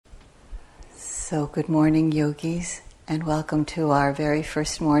So good morning, yogis, and welcome to our very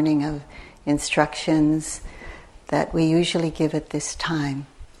first morning of instructions that we usually give at this time.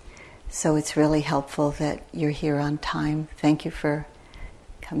 So it's really helpful that you're here on time. Thank you for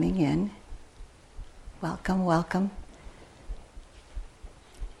coming in. Welcome, welcome.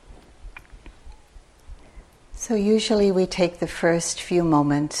 So usually we take the first few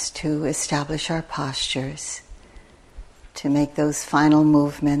moments to establish our postures, to make those final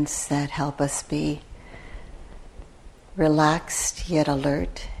movements that help us be relaxed yet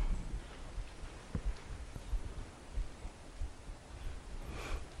alert.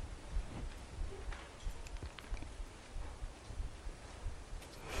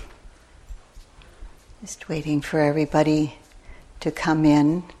 Just waiting for everybody to come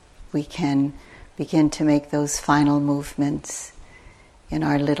in. We can begin to make those final movements in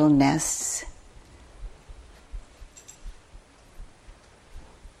our little nests.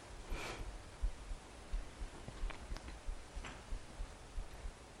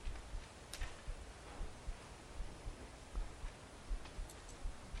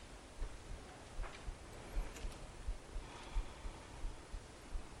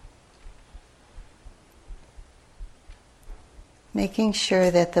 Making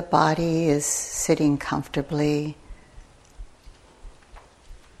sure that the body is sitting comfortably.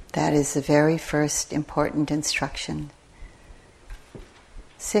 That is the very first important instruction.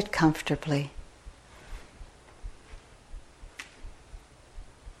 Sit comfortably.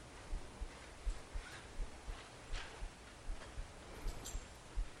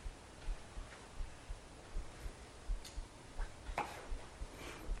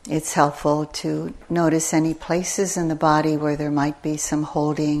 It's helpful to notice any places in the body where there might be some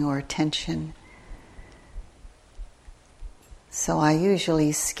holding or tension. So I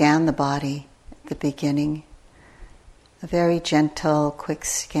usually scan the body at the beginning. A very gentle, quick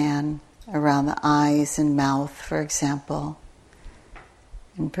scan around the eyes and mouth, for example,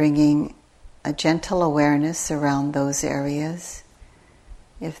 and bringing a gentle awareness around those areas.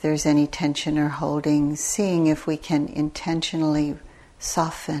 If there's any tension or holding, seeing if we can intentionally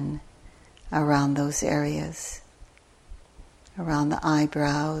soften around those areas, around the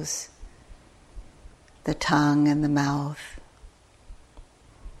eyebrows, the tongue and the mouth.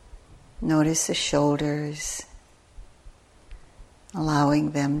 Notice the shoulders,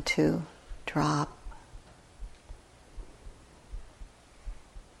 allowing them to drop.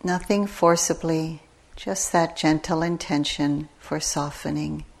 Nothing forcibly, just that gentle intention for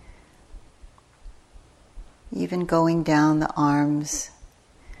softening. Even going down the arms,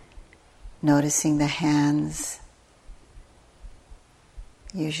 noticing the hands.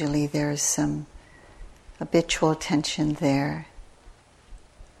 Usually there's some habitual tension there.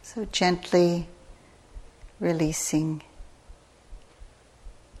 So gently releasing.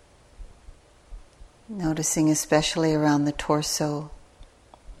 Noticing especially around the torso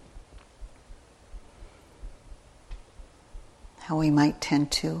how we might tend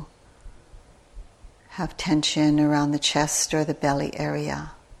to have tension around the chest or the belly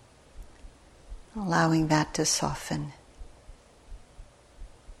area, allowing that to soften.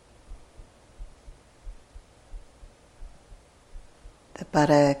 The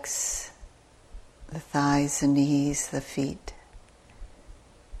buttocks, the thighs, the knees, the feet.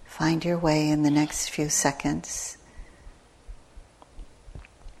 Find your way in the next few seconds.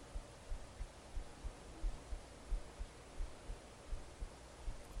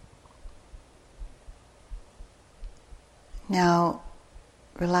 Now,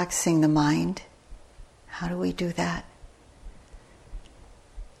 relaxing the mind. How do we do that?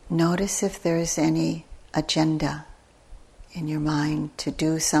 Notice if there is any agenda in your mind to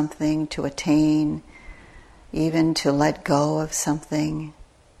do something, to attain, even to let go of something,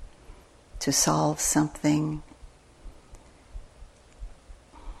 to solve something.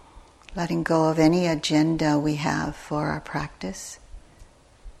 Letting go of any agenda we have for our practice.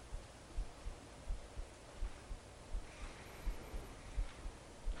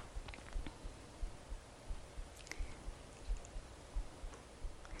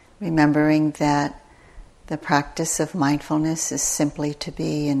 Remembering that the practice of mindfulness is simply to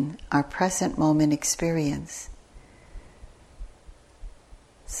be in our present moment experience.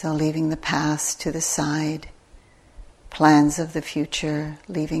 So leaving the past to the side, plans of the future,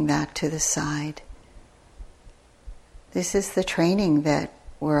 leaving that to the side. This is the training that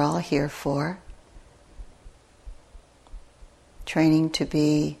we're all here for. Training to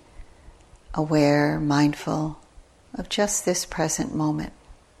be aware, mindful of just this present moment.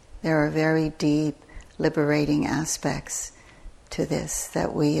 There are very deep, liberating aspects to this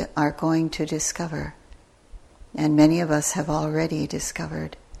that we are going to discover. And many of us have already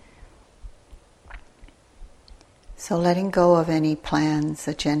discovered. So letting go of any plans,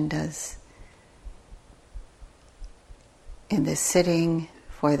 agendas in this sitting,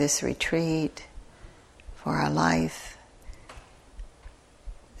 for this retreat, for our life.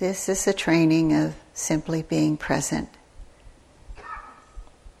 This is a training of simply being present.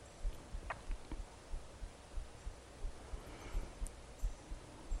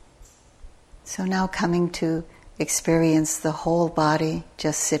 So now coming to experience the whole body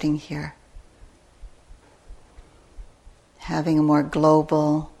just sitting here. Having a more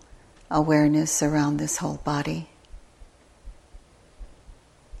global awareness around this whole body.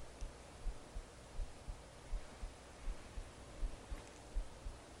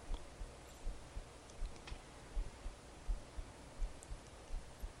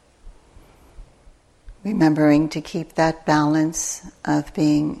 Remembering to keep that balance of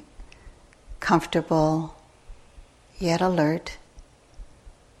being comfortable yet alert.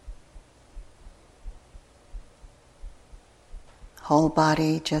 Whole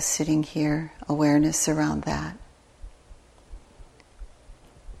body just sitting here, awareness around that.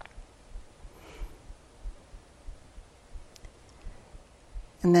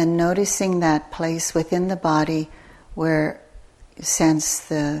 And then noticing that place within the body where you sense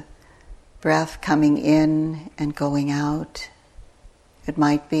the breath coming in and going out. It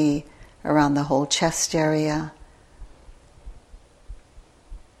might be around the whole chest area.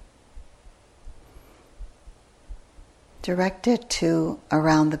 Direct it to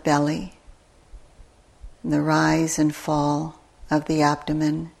around the belly, the rise and fall of the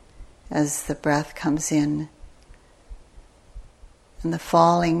abdomen as the breath comes in, and the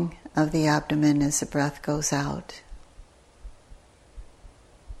falling of the abdomen as the breath goes out.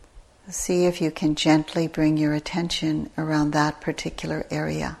 See if you can gently bring your attention around that particular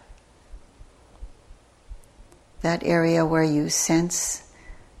area. That area where you sense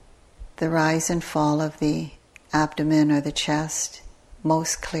the rise and fall of the abdomen or the chest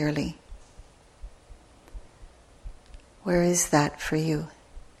most clearly. Where is that for you?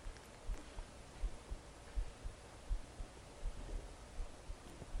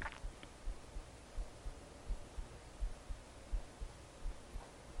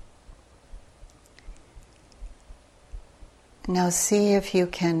 Now see if you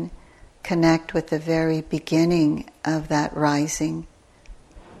can connect with the very beginning of that rising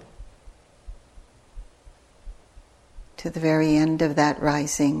to the very end of that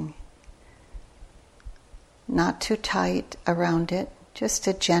rising. Not too tight around it, just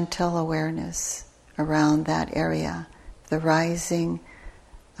a gentle awareness around that area. The rising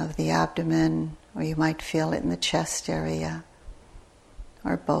of the abdomen, or you might feel it in the chest area,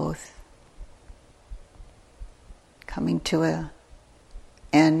 or both. Coming to an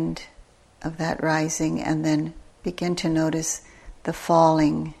end of that rising, and then begin to notice the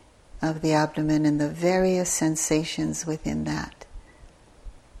falling of the abdomen and the various sensations within that.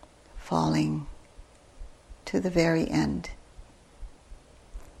 Falling to the very end.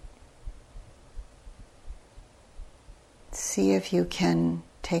 See if you can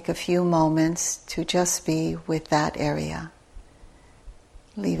take a few moments to just be with that area,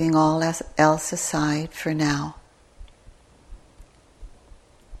 leaving all else aside for now.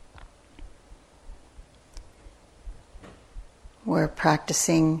 We're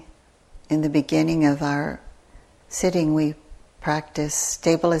practicing, in the beginning of our sitting, we practice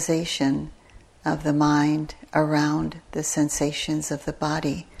stabilization of the mind around the sensations of the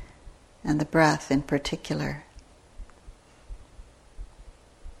body and the breath in particular.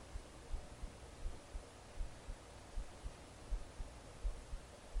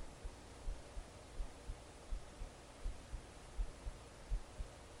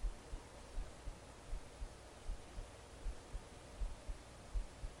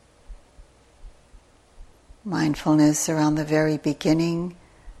 Mindfulness around the very beginning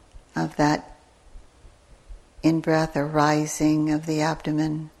of that in-breath or rising of the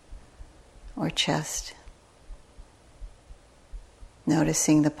abdomen or chest.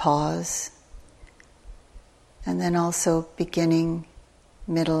 Noticing the pause, and then also beginning,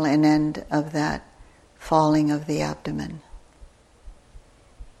 middle, and end of that falling of the abdomen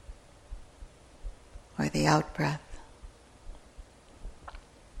or the out-breath.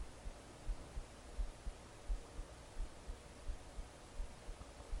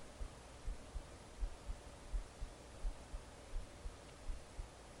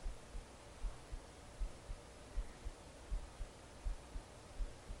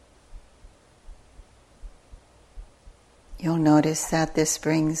 You'll notice that this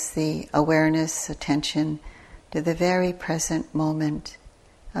brings the awareness, attention to the very present moment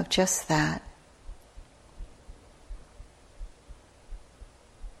of just that.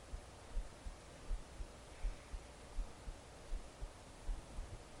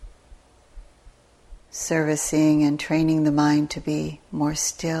 servicing and training the mind to be more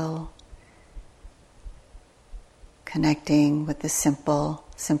still, connecting with the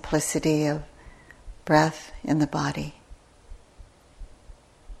simplicity of breath in the body.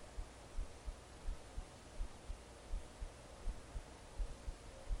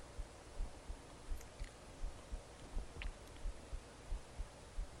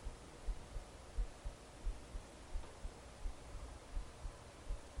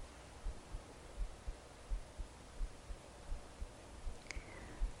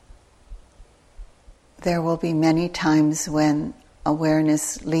 There will be many times when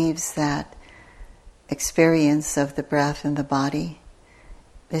awareness leaves that experience of the breath in the body.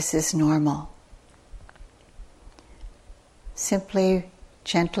 This is normal. Simply,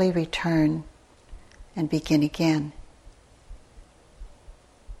 gently return and begin again,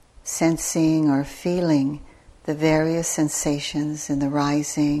 sensing or feeling the various sensations in the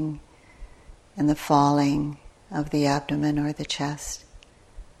rising and the falling of the abdomen or the chest.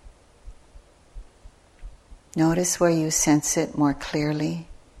 Notice where you sense it more clearly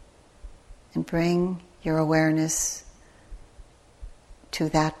and bring your awareness to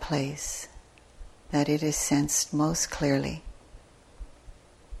that place that it is sensed most clearly.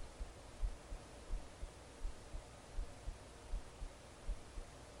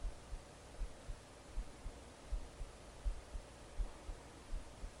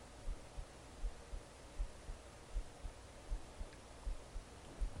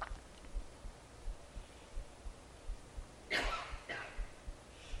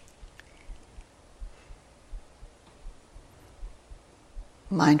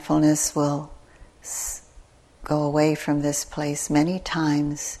 Mindfulness will go away from this place many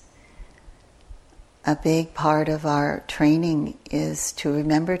times. A big part of our training is to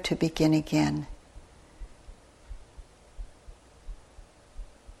remember to begin again.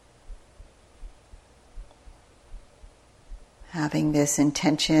 Having this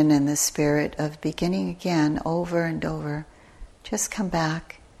intention and the spirit of beginning again over and over, just come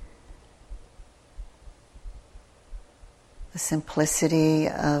back. The simplicity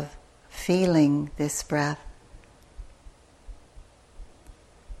of feeling this breath.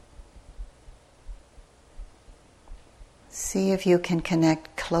 See if you can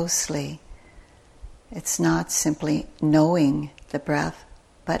connect closely. It's not simply knowing the breath,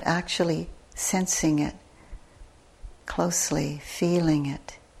 but actually sensing it closely, feeling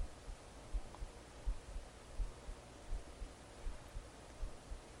it.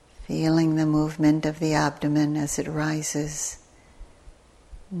 Feeling the movement of the abdomen as it rises,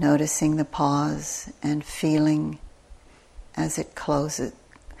 noticing the pause and feeling as it closes.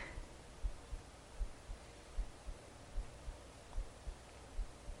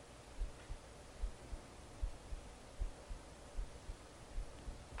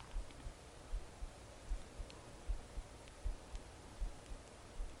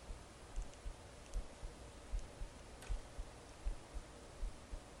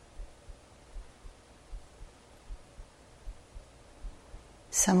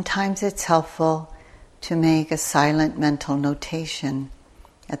 Sometimes it's helpful to make a silent mental notation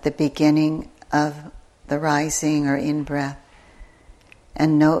at the beginning of the rising or in-breath,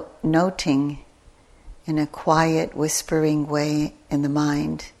 and noting in a quiet, whispering way in the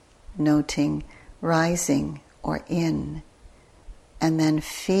mind, noting rising or in, and then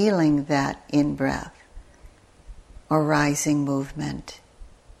feeling that in-breath or rising movement.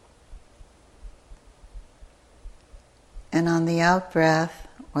 And on the out-breath,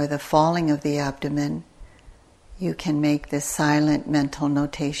 or the falling of the abdomen, you can make this silent mental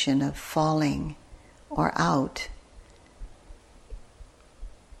notation of falling or out.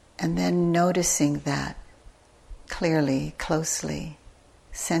 And then noticing that clearly, closely,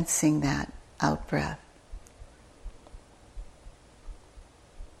 sensing that out-breath.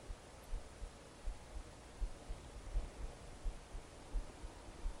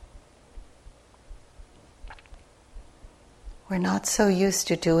 We're not so used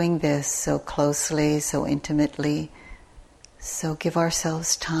to doing this so closely, so intimately, so give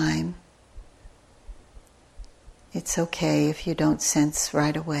ourselves time. It's okay if you don't sense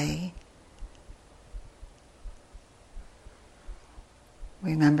right away.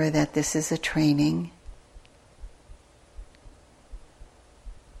 Remember that this is a training.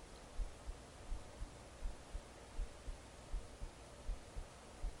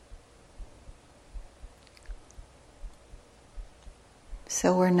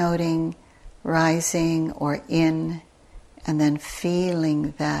 So we're noting rising or in, and then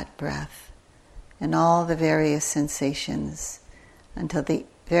feeling that breath and all the various sensations until the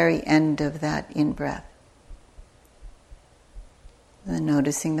very end of that in-breath. Then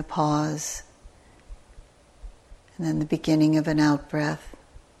noticing the pause And then the beginning of an out-breath,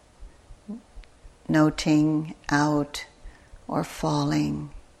 noting out or falling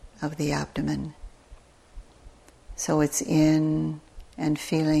of the abdomen. So it's in and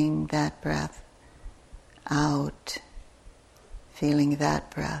feeling that breath, out, feeling that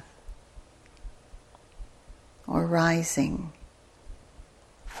breath, or rising,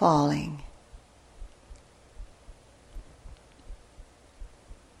 falling.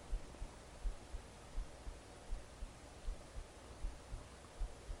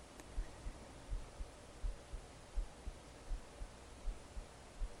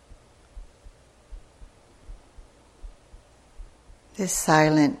 This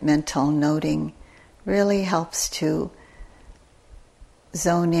silent mental noting really helps to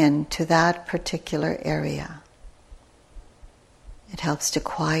zone in to that particular area. It helps to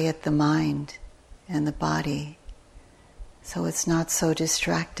quiet the mind and the body so it's not so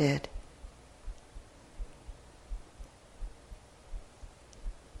distracted.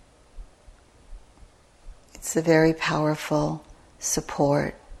 It's a very powerful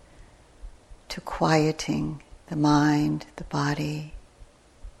support to quieting the mind, the body.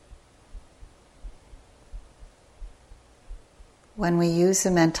 When we use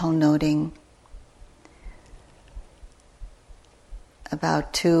the mental noting,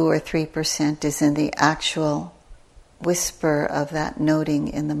 about 2 or 3% is in the actual whisper of that noting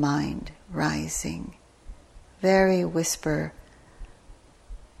in the mind, rising. Very whisper,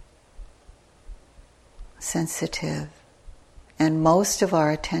 sensitive. And most of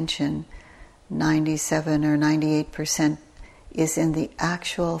our attention, 97 or 98%, is in the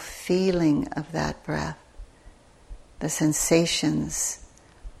actual feeling of that breath, the sensations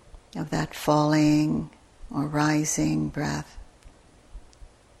of that falling or rising breath.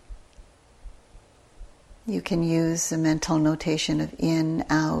 You can use the mental notation of in,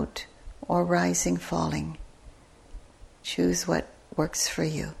 out, or rising, falling. Choose what works for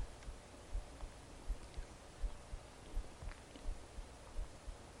you.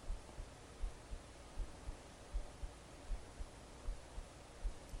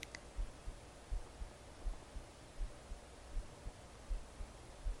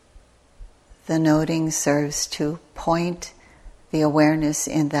 The noting serves to point the awareness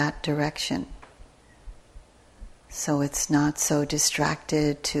in that direction, so it's not so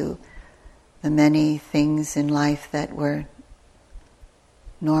distracted to the many things in life that we're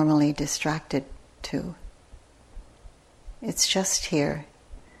normally distracted to. It's just here,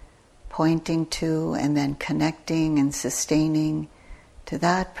 pointing to and then connecting and sustaining to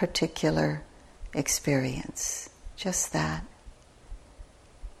that particular experience. Just that.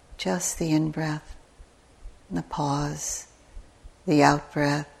 Just the in-breath and the pause, the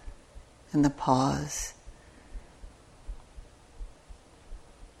out-breath and the pause.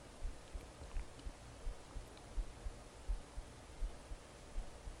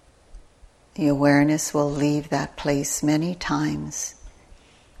 The awareness will leave that place many times,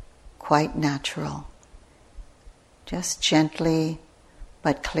 quite natural. Just gently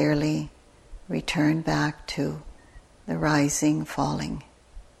but clearly return back to the rising, falling.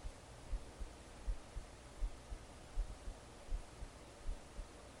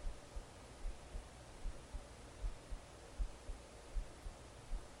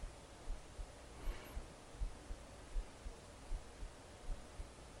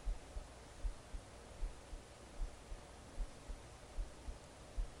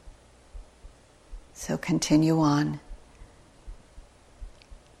 So continue on,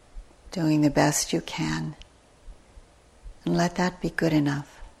 doing the best you can, and let that be good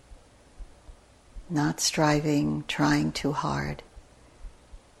enough. Not striving, trying too hard.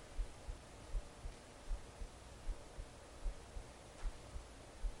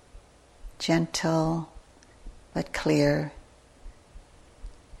 Gentle but clear,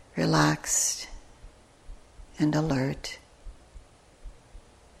 relaxed and alert.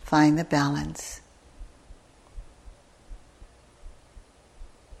 Find the balance.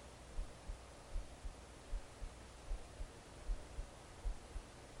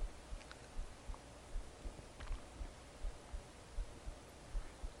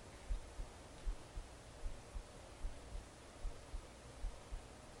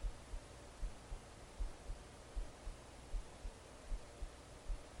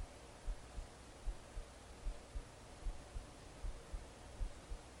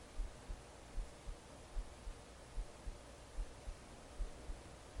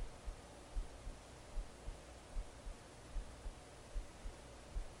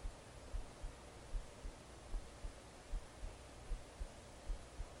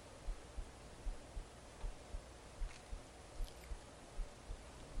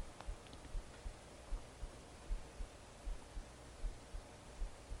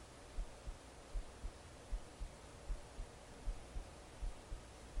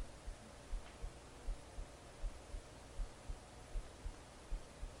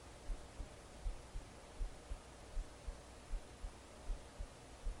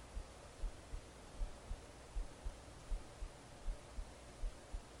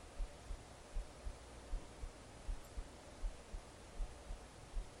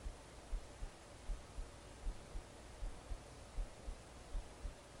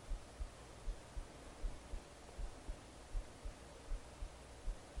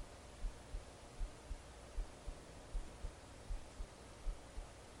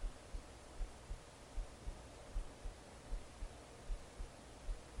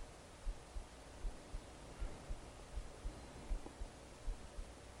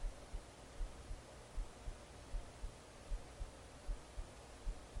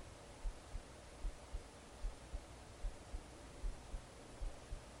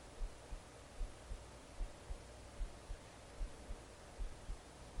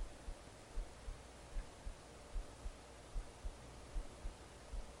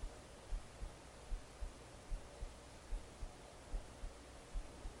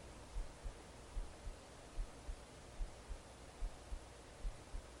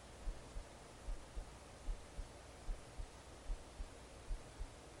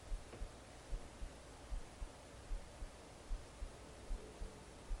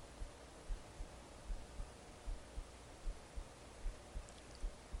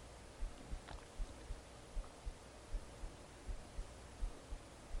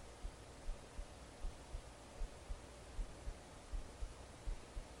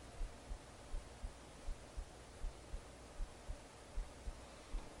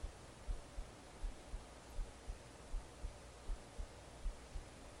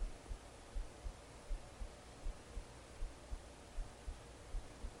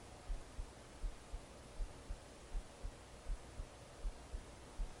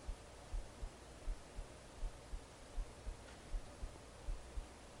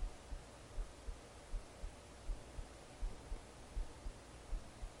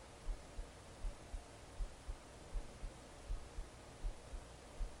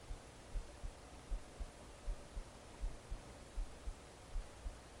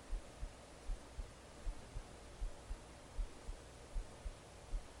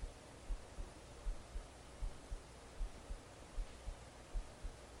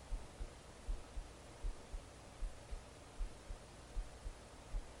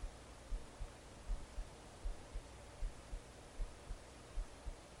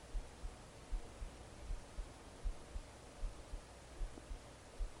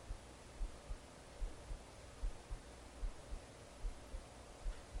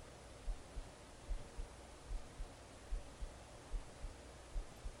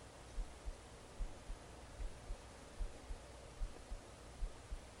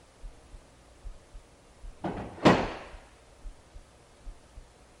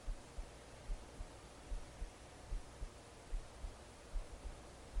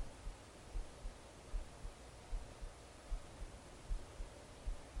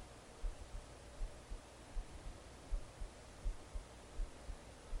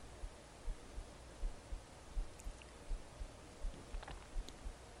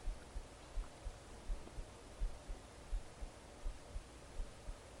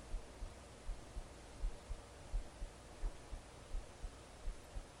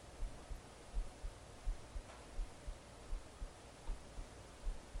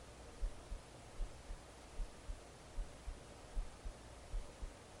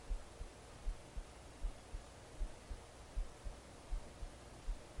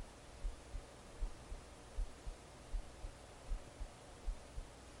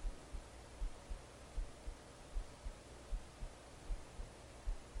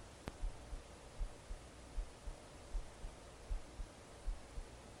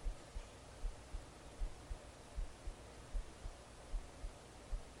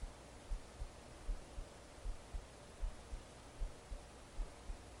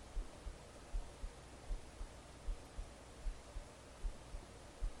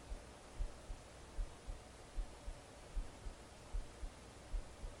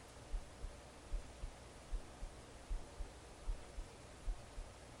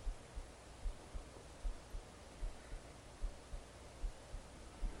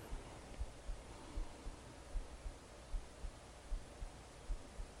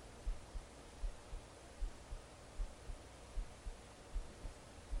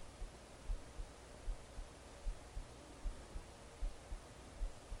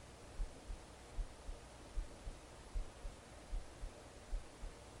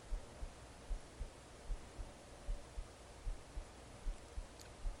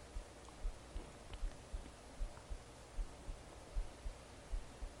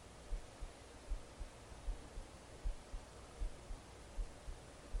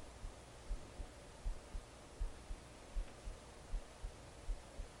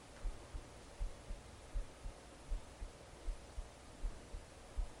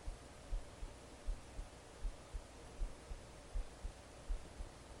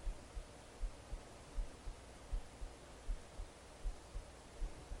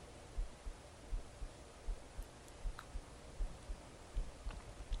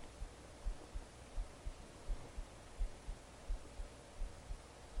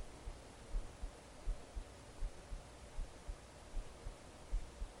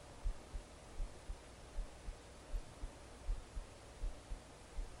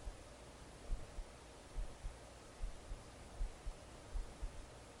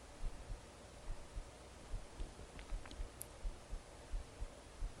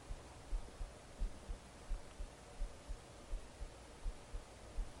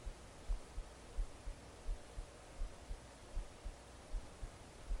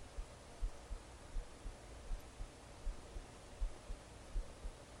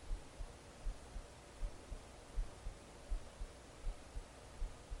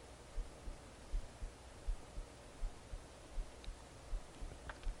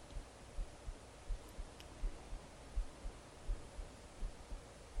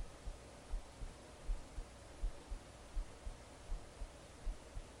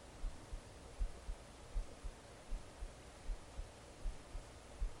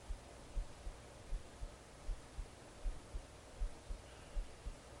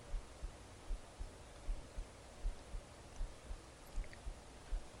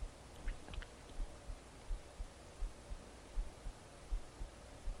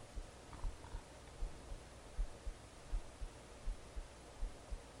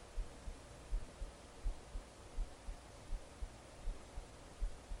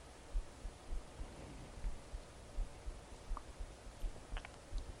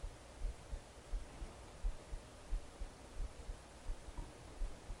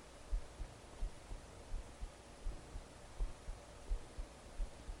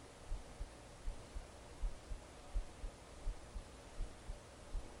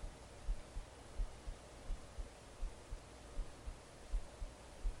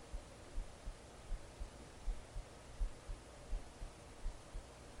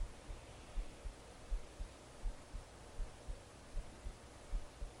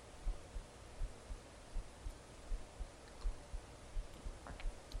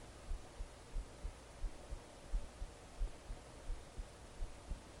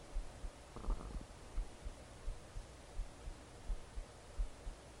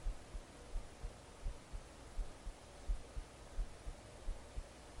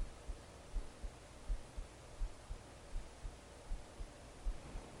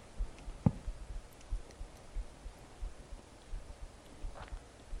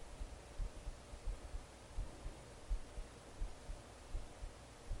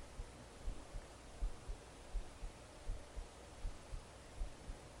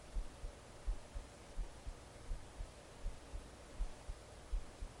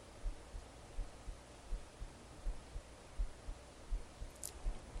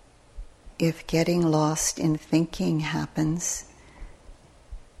 if getting lost in thinking happens,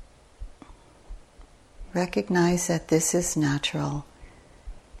 recognize that this is natural,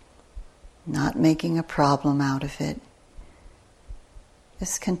 not making a problem out of it.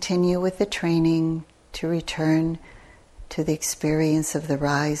 Just continue with the training to return to the experience of the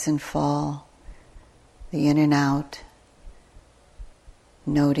rise and fall, the in and out,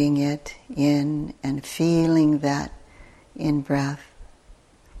 noting it in and feeling that in breath,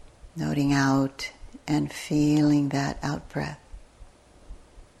 noting out and feeling that out breath.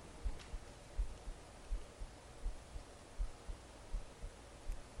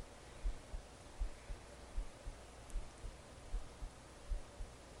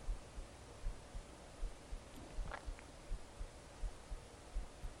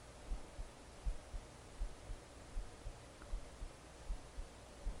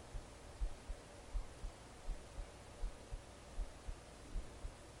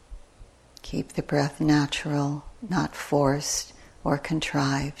 Keep the breath natural, not forced or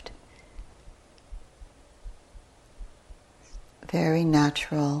contrived. Very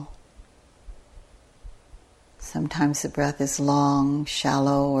natural. Sometimes the breath is long,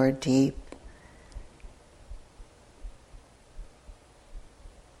 shallow, or deep.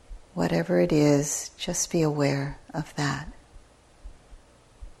 Whatever it is, just be aware of that.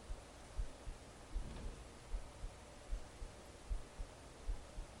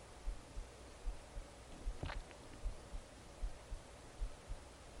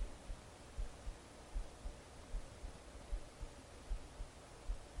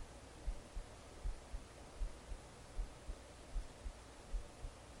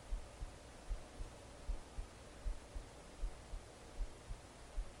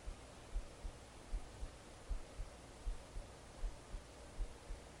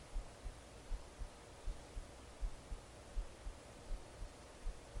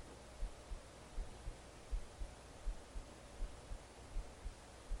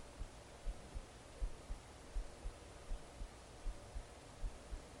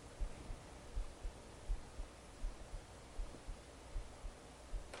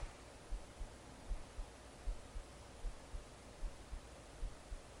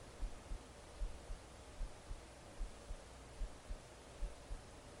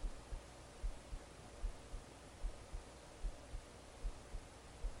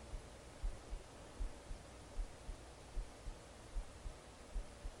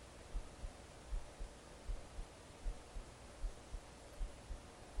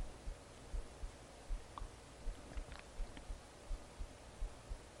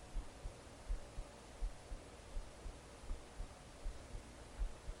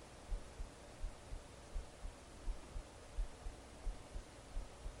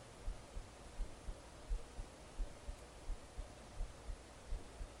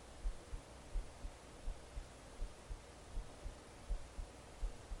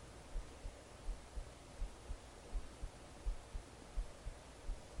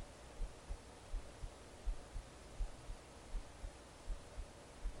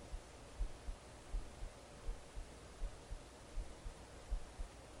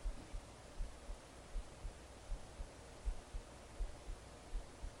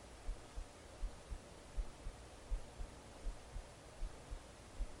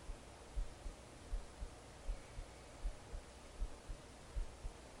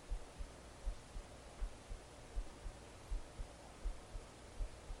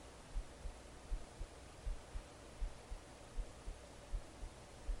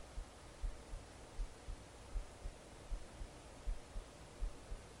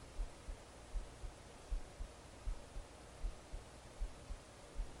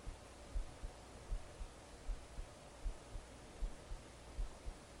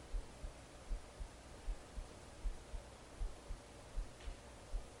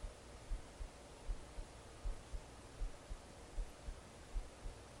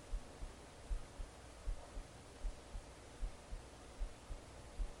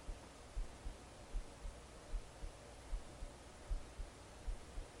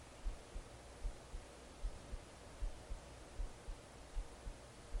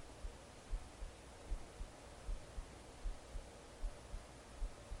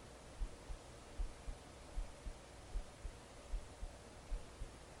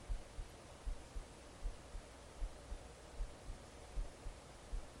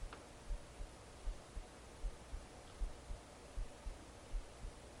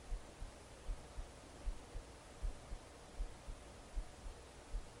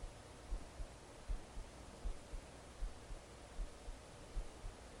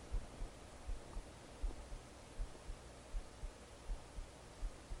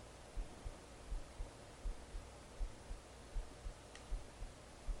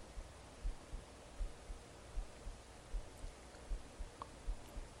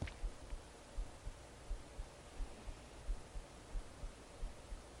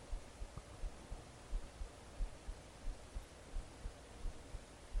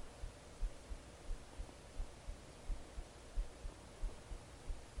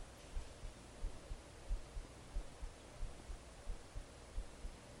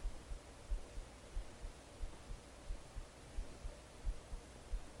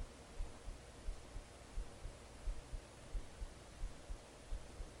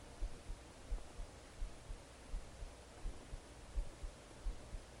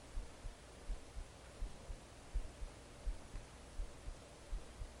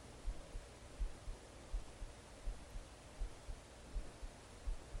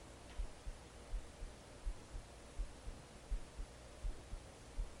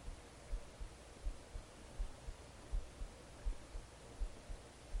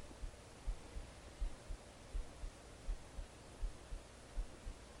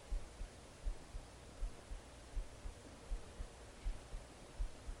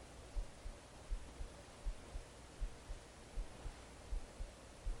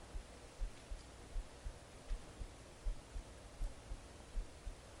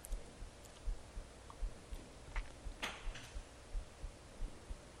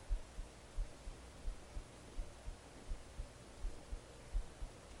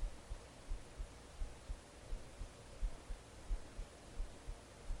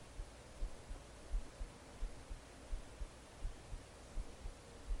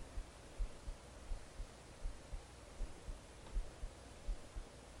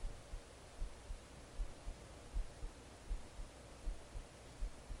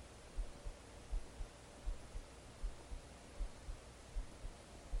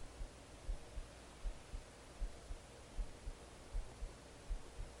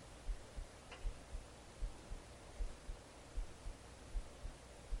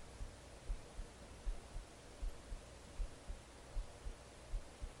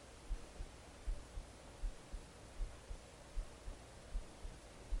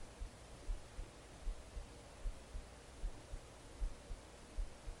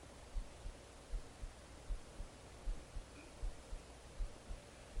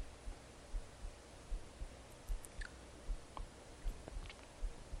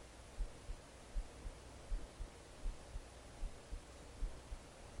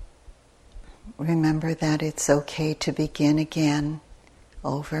 remember that it's okay to begin again,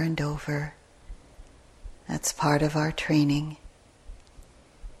 over and over. That's part of our training.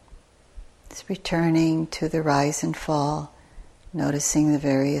 It's returning to the rise and fall, noticing the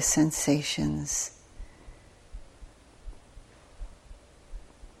various sensations.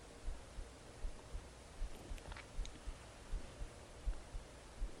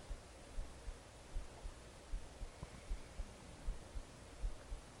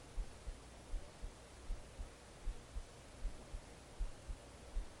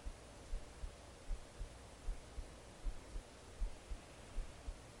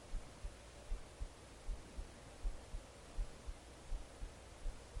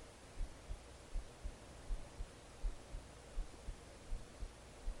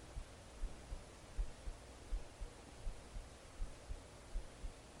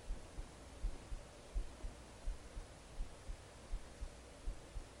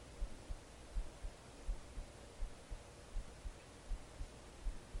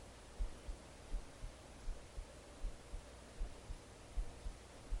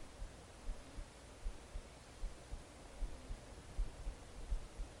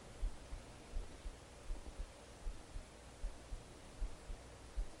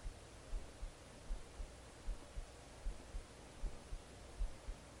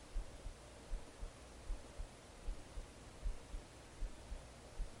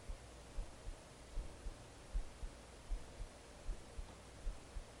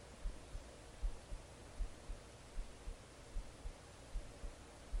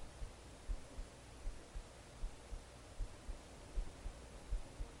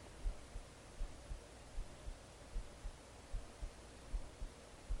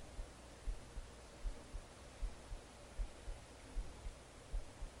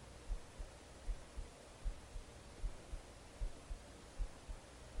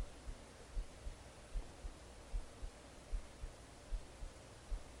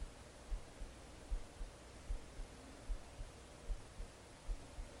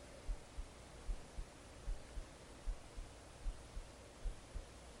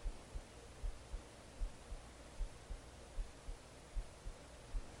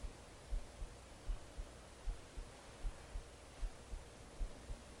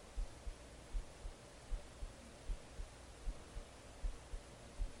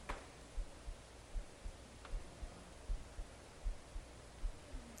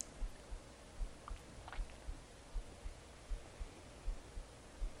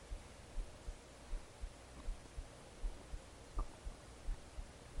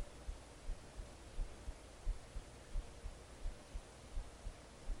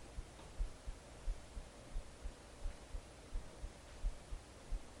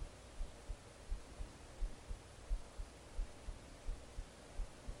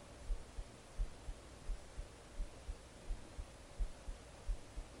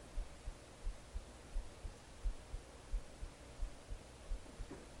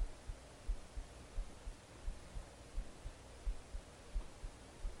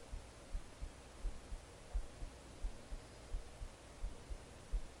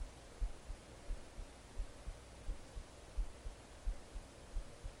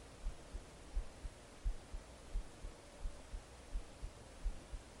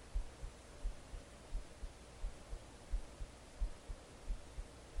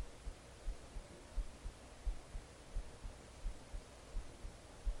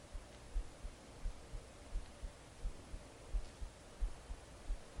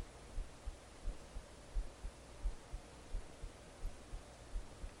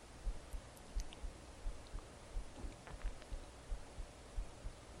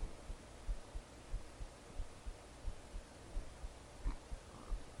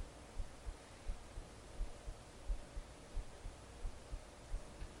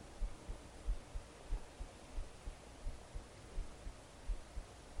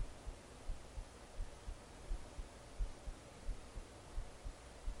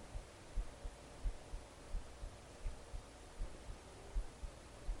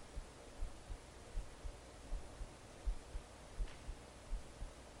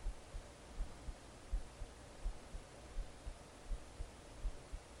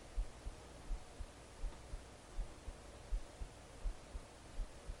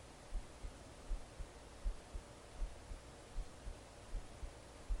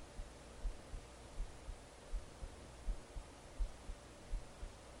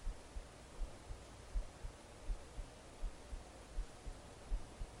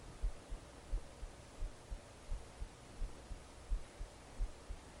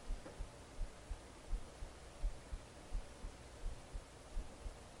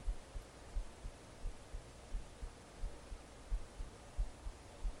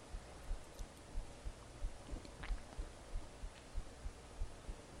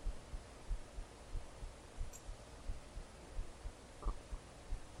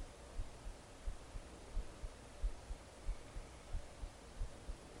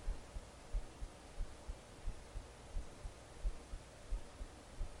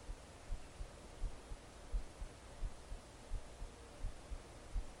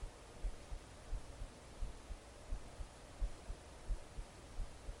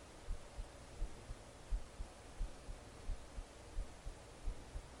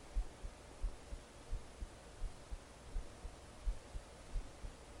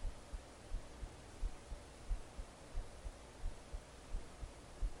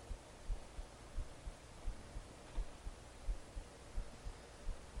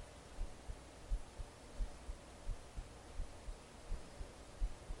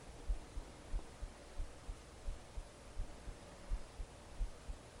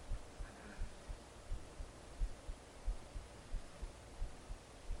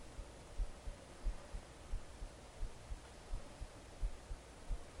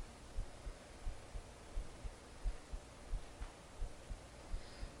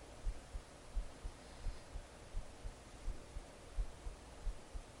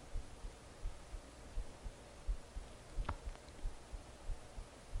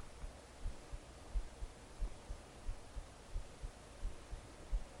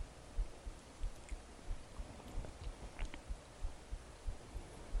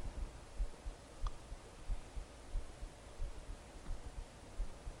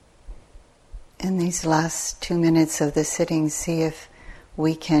 In these last 2 minutes of the sitting, see if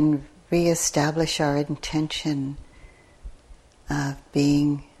we can re-establish our intention of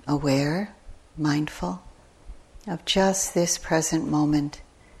being aware, mindful of just this present moment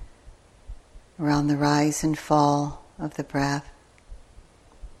around the rise and fall of the breath.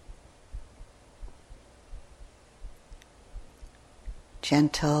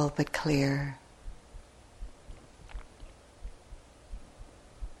 Gentle but clear.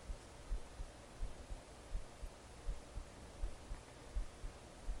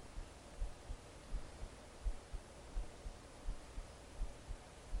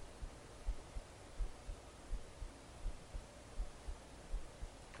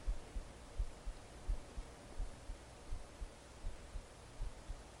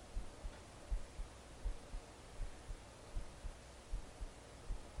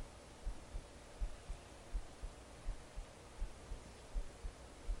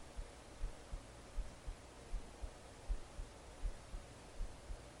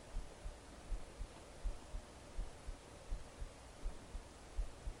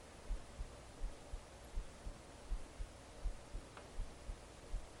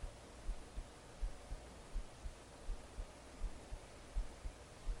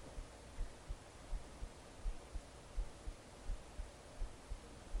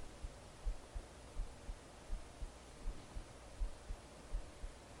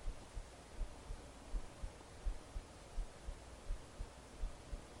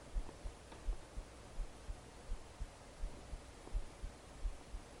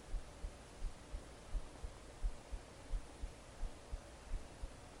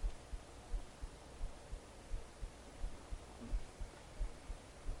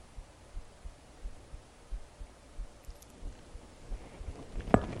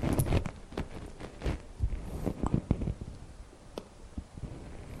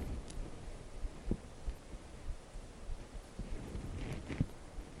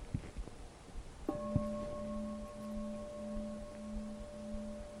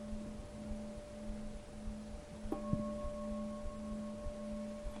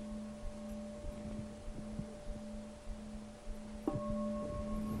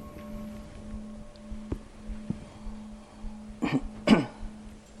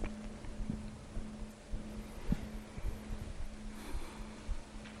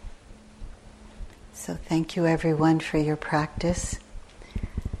 So thank you everyone for your practice.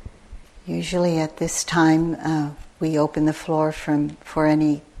 Usually at this time we open the floor for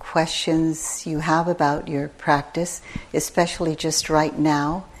any questions you have about your practice, especially just right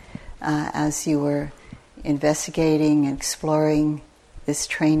now as you were investigating and exploring this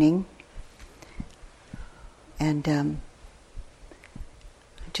training. And I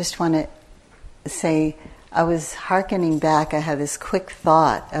just want to say, I was hearkening back, I had this quick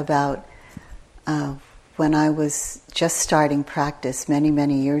thought about when I was just starting practice many,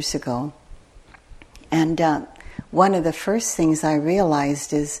 many years ago. And one of the first things I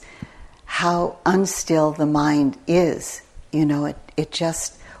realized is how unstill the mind is. You know, it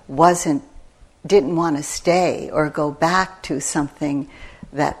just didn't want to stay or go back to something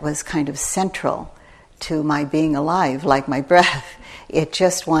that was kind of central to my being alive, like my breath. It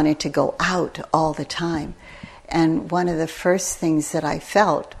just wanted to go out all the time. And one of the first things that I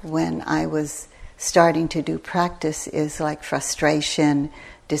felt when I was starting to do practice is like frustration,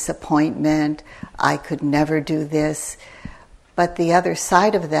 disappointment. I could never do this. But the other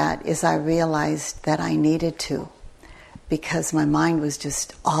side of that is I realized that I needed to, because my mind was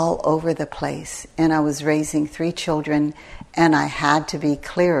just all over the place. And I was raising 3 children, and I had to be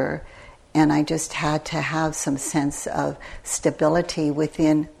clearer, and I just had to have some sense of stability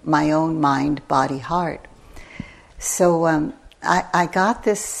within my own mind, body, heart. So I got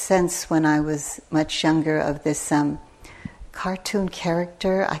this sense when I was much younger of this cartoon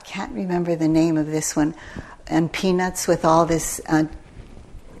character. I can't remember the name of this one. And Peanuts with all this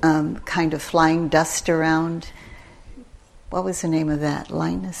kind of flying dust around. What was the name of that?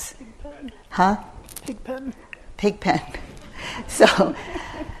 Linus? Pigpen. Huh? Pigpen. Pigpen. So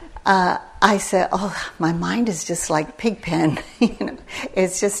I said, oh, my mind is just like Pigpen.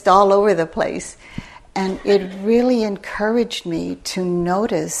 It's just all over the place. And it really encouraged me to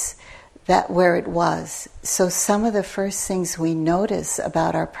notice that where it was. So some of the first things we notice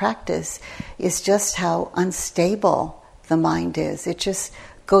about our practice is just how unstable the mind is. It just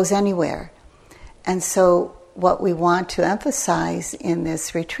goes anywhere. And so what we want to emphasize in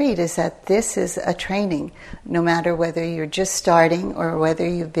this retreat is that this is a training, no matter whether you're just starting or whether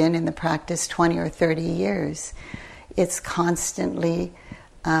you've been in the practice 20 or 30 years. It's constantly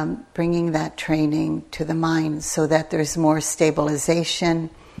bringing that training to the mind so that there's more stabilization,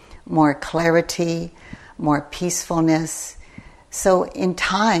 more clarity, more peacefulness. So in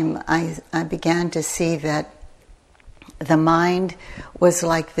time, I began to see that the mind was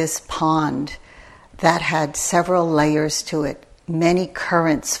like this pond that had several layers to it, many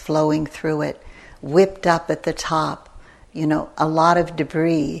currents flowing through it, whipped up at the top, a lot of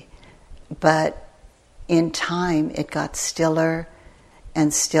debris. But in time, it got stiller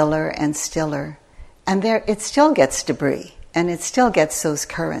and stiller and stiller. And there, it still gets debris, and it still gets those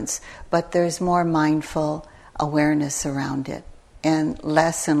currents, but there's more mindful awareness around it, and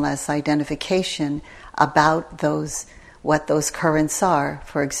less identification about what those currents are.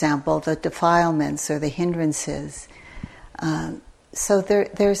 For example, the defilements or the hindrances. So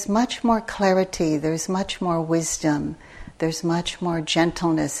there's much more clarity, there's much more wisdom, there's much more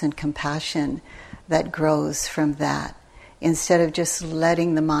gentleness and compassion that grows from that. Instead of just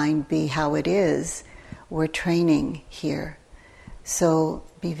letting the mind be how it is, we're training here. So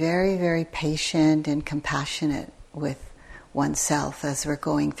be very, very patient and compassionate with oneself as we're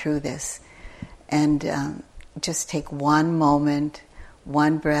going through this. And just take one moment,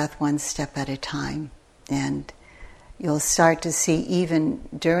 one breath, one step at a time. And you'll start to see, even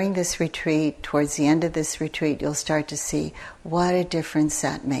during this retreat, towards the end of this retreat, you'll start to see what a difference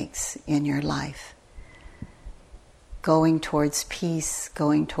that makes in your life. Going towards peace,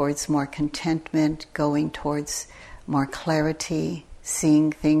 going towards more contentment, going towards more clarity,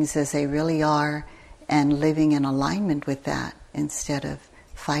 seeing things as they really are, and living in alignment with that instead of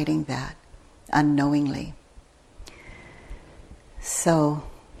fighting that unknowingly. So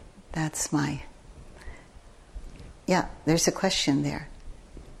that's there's a question there.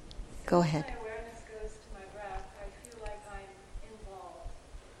 Go ahead. My awareness goes to my breath. I feel like I'm involved,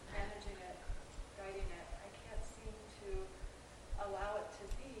 managing it, guiding it. I can't seem to allow it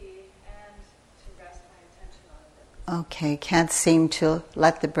to be and to rest my attention on it. Okay, can't seem to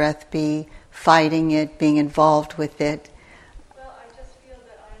let the breath be, fighting it, being involved with it. Well, I just feel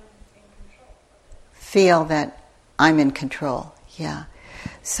that I'm in control of it. Feel that I'm in control, yeah.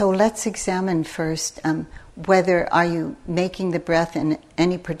 So let's examine first whether are you making the breath in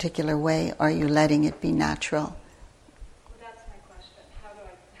any particular way, or are you letting it be natural? Well, that's my question. How do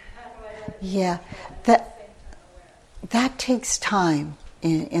I let it be Yeah, natural and at the same time aware? that takes time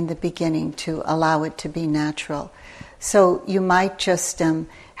in the beginning to allow it to be natural. So you might just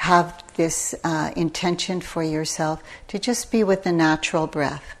have this intention for yourself to just be with the natural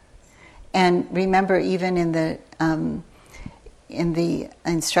breath. And remember, even in the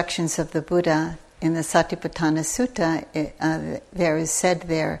instructions of the Buddha, in the Satipatthana Sutta, there is said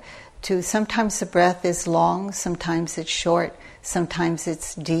there to sometimes the breath is long, sometimes it's short, sometimes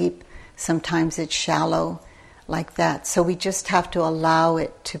it's deep, sometimes it's shallow, like that. So we just have to allow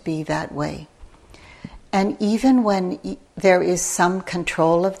it to be that way. And even when there is some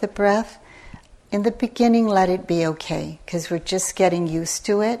control of the breath, in the beginning let it be okay, because we're just getting used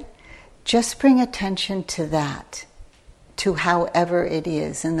to it. Just bring attention to that, to however it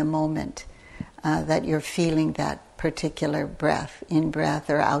is in the moment that you're feeling that particular breath,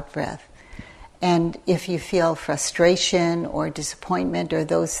 in-breath or out-breath. And if you feel frustration or disappointment or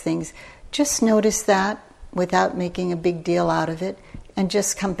those things, just notice that without making a big deal out of it, and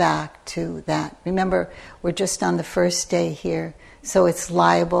just come back to that. Remember, we're just on the first day here, so it's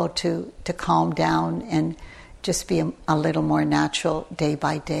liable to calm down and just be a little more natural day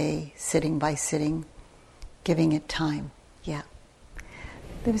by day, sitting by sitting, giving it time. Yeah.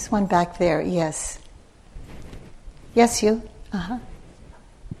 There's one back there. Yes. Yes, you. Uh-huh.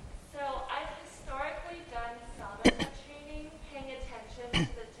 So I've historically done samatha training, paying attention to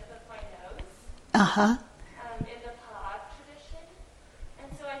the tip of my nose. Uh-huh. In the Palad tradition. And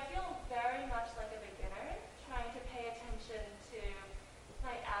so I feel very much like a beginner, trying to pay attention to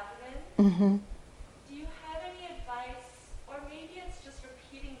my abdomen. Mm-hmm. Do you have any advice, or maybe it's just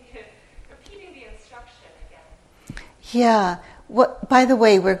repeating the instruction again? Yeah. By the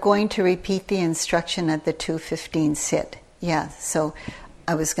way, we're going to repeat the instruction at the 2:15 sit. Yeah, so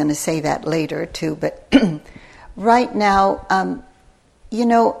I was going to say that later too, but right now,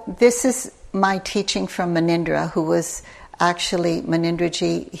 this is my teaching from Munindra, who was actually,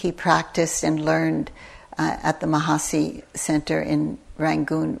 Munindraji, he practiced and learned at the Mahasi Center in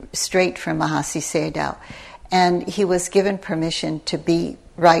Rangoon, straight from Mahasi Sayadaw. And he was given permission to be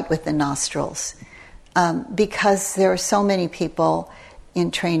right with the nostrils. Because there are so many people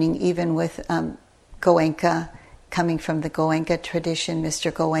in training, even with Goenka, coming from the Goenka tradition,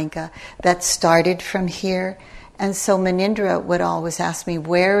 Mr. Goenka, that started from here. And so Munindra would always ask me,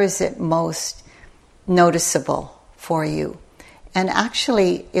 where is it most noticeable for you? And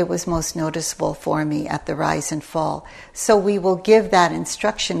actually, it was most noticeable for me at the rise and fall. So we will give that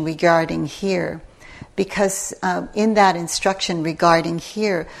instruction regarding here, because in that instruction regarding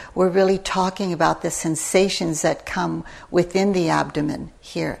here, we're really talking about the sensations that come within the abdomen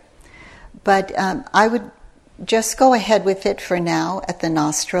here. But I would just go ahead with it for now at the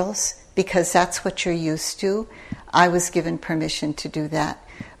nostrils, because that's what you're used to. I was given permission to do that.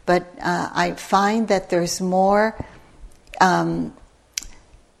 But I find that there's more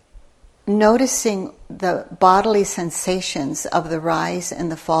noticing the bodily sensations of the rise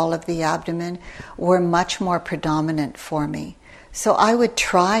and the fall of the abdomen were much more predominant for me. So I would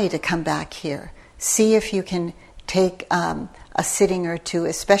try to come back here. See if you can take a sitting or two,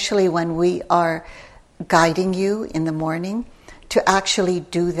 especially when we are guiding you in the morning, to actually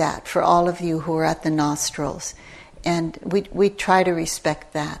do that for all of you who are at the nostrils. And we try to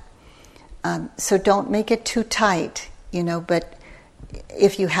respect that. So don't make it too tight, but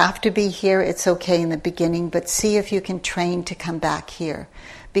if you have to be here, it's okay in the beginning, but see if you can train to come back here.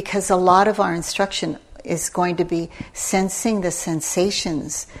 Because a lot of our instruction is going to be sensing the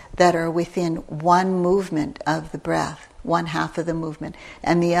sensations that are within one movement of the breath, one half of the movement,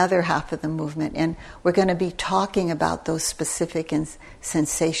 and the other half of the movement. And we're going to be talking about those specific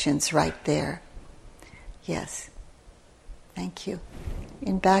sensations right there. Yes. Thank you.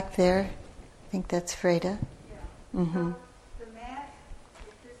 In back there, I think that's Freda. Yeah. Mm-hmm. So the mask,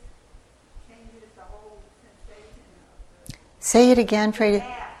 it just changes the whole sensation of the Say it again, Freda.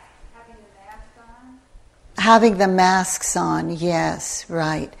 mask, having the mask on. Having the masks on, yes,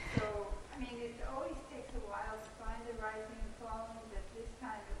 right. So, it always takes a while to find the rising and falling, but this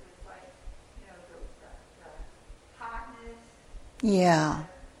time it was like, the hotness. Yeah.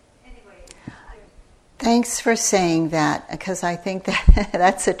 Anyway, Thanks for saying that, because I think that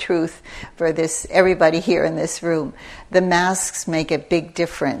that's the truth for everybody here in this room. The masks make a big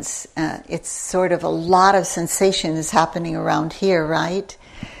difference. It's sort of a lot of sensation is happening around here, right?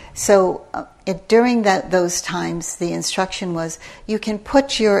 So during those times, the instruction was you can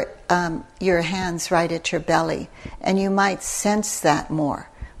put your hands right at your belly, and you might sense that more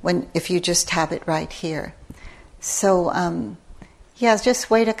if you just have it right here. So. Yeah, just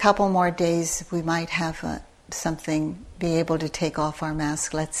wait a couple more days. We might have be able to take off our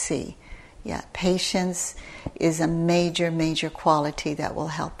mask. Let's see. Yeah, patience is a major, major quality that will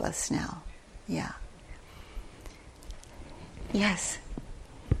help us now. Yeah. Yes?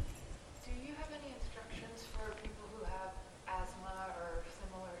 Do you have any instructions for people who have asthma or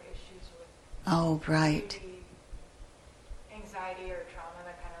similar issues with Oh, right. maybe anxiety or trauma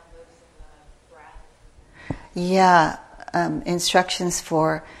that kind of lives in the breath? Yeah. Instructions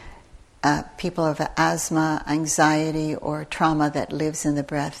for people of asthma, anxiety, or trauma that lives in the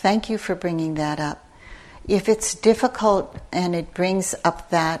breath. Thank you for bringing that up. If it's difficult and it brings up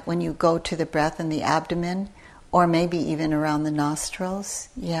that when you go to the breath in the abdomen, or maybe even around the nostrils,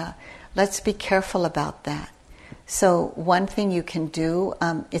 let's be careful about that. So one thing you can do,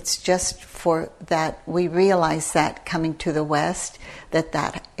 it's just for that we realize that coming to the West,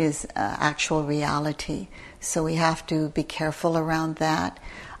 that is actual reality. So we have to be careful around that.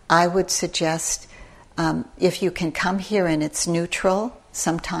 I would suggest if you can come here and it's neutral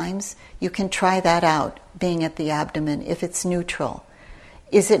sometimes, you can try that out, being at the abdomen, if it's neutral.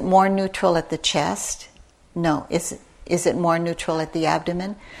 Is it more neutral at the chest? No. Is it more neutral at the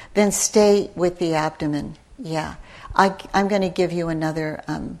abdomen? Then stay with the abdomen. Yeah. I'm going to give you another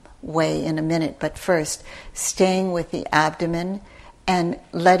way in a minute, but first, staying with the abdomen and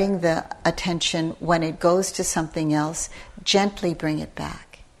letting the attention, when it goes to something else, gently bring it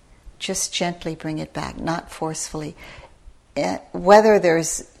back. Just gently bring it back, not forcefully. Whether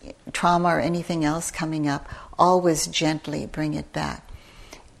there's trauma or anything else coming up, always gently bring it back.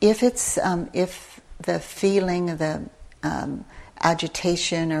 If the feeling, the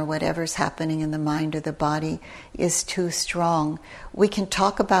agitation or whatever's happening in the mind or the body is too strong, we can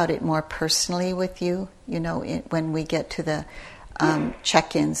talk about it more personally with you, when we get to the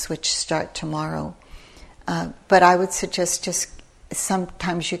check-ins, which start tomorrow. But I would suggest just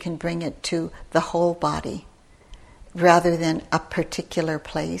sometimes you can bring it to the whole body rather than a particular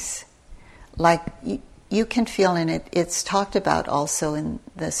place. Like you can feel in it, it's talked about also in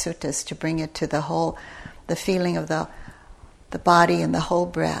the suttas to bring it to the feeling of the body and the whole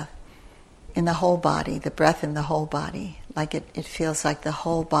breath, in the whole body, the breath in the whole body. Like it feels like the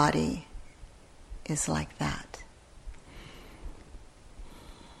whole body is like that.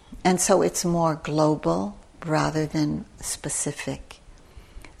 And so it's more global rather than specific.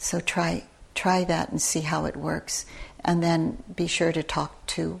 So try that and see how it works. And then be sure to talk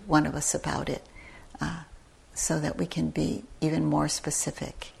to one of us about it so that we can be even more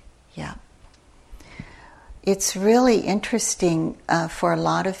specific. Yeah. It's really interesting for a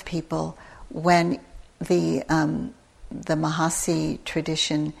lot of people when the Mahasi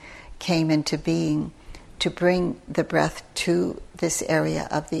tradition came into being to bring the breath to this area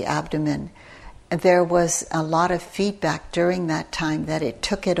of the abdomen. There was a lot of feedback during that time that it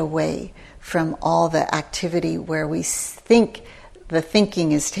took it away from all the activity where we think the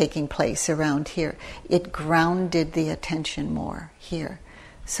thinking is taking place around here. It grounded the attention more here.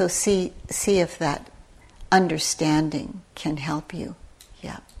 So see if that understanding can help you.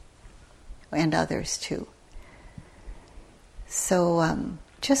 Yeah. And others too. So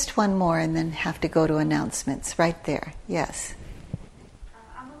just one more and then have to go to announcements. Right there. Yes.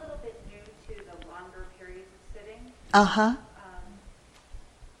 I'm a little bit new to the longer periods of sitting. Uh-huh.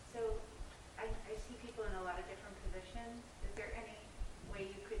 So I see people in a lot of different positions. Is there any way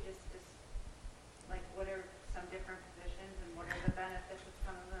you could just like, what are some different positions and what are the benefits of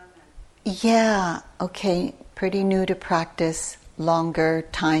some of them? Yeah, okay, pretty new to practice. Longer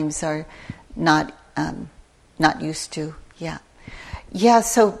times are not used to. Yeah. Yeah,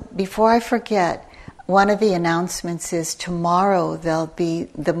 so before I forget, one of the announcements is tomorrow there'll be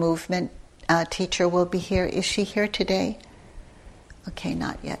the movement teacher will be here. Is she here today? Okay,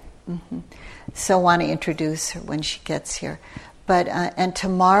 not yet. Mm-hmm. So I want to introduce her when she gets here. But and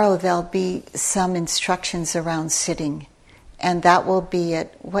tomorrow there'll be some instructions around sitting. And that will be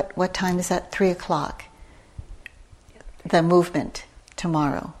at, what time is that? 3 o'clock. The movement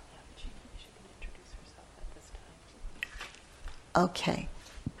tomorrow. She can introduce herself at this time. Okay.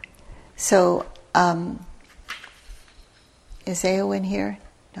 So, is Eowyn here?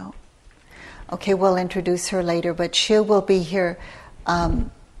 No. Okay, we'll introduce her later, but she will be here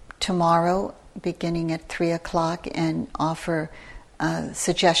tomorrow, beginning at 3 o'clock, and offer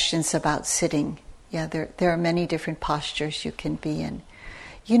suggestions about sitting. Yeah, there are many different postures you can be in.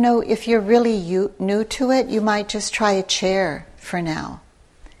 You know, if you're really new to it, you might just try a chair for now.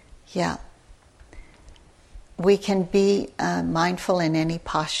 Yeah. We can be mindful in any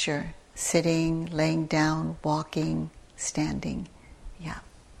posture, sitting, laying down, walking, standing. Yeah.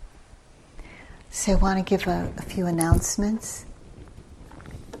 So I want to give a few announcements.